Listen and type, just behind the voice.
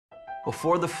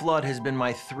Before the Flood has been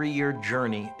my 3-year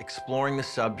journey exploring the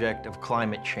subject of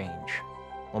climate change.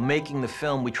 While making the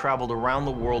film, we traveled around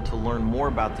the world to learn more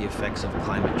about the effects of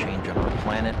climate change on our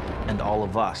planet and all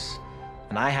of us.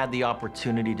 And I had the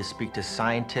opportunity to speak to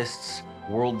scientists,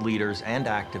 world leaders, and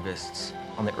activists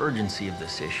on the urgency of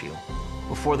this issue.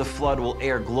 Before the Flood will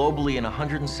air globally in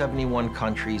 171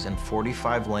 countries and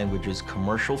 45 languages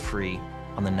commercial-free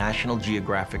on the National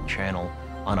Geographic Channel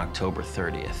on October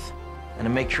 30th. And to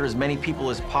make sure as many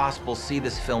people as possible see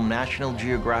this film, National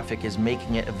Geographic is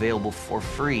making it available for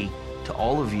free to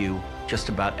all of you just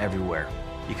about everywhere.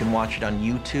 You can watch it on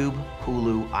YouTube,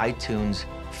 Hulu, iTunes,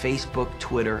 Facebook,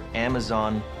 Twitter,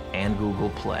 Amazon, and Google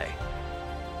Play.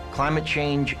 Climate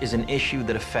change is an issue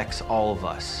that affects all of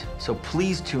us, so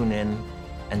please tune in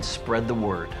and spread the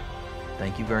word.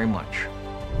 Thank you very much.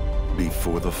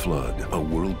 Before the Flood, a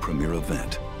world premiere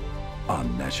event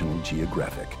on National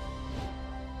Geographic.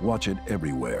 Watch it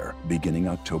everywhere beginning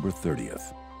October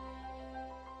 30th.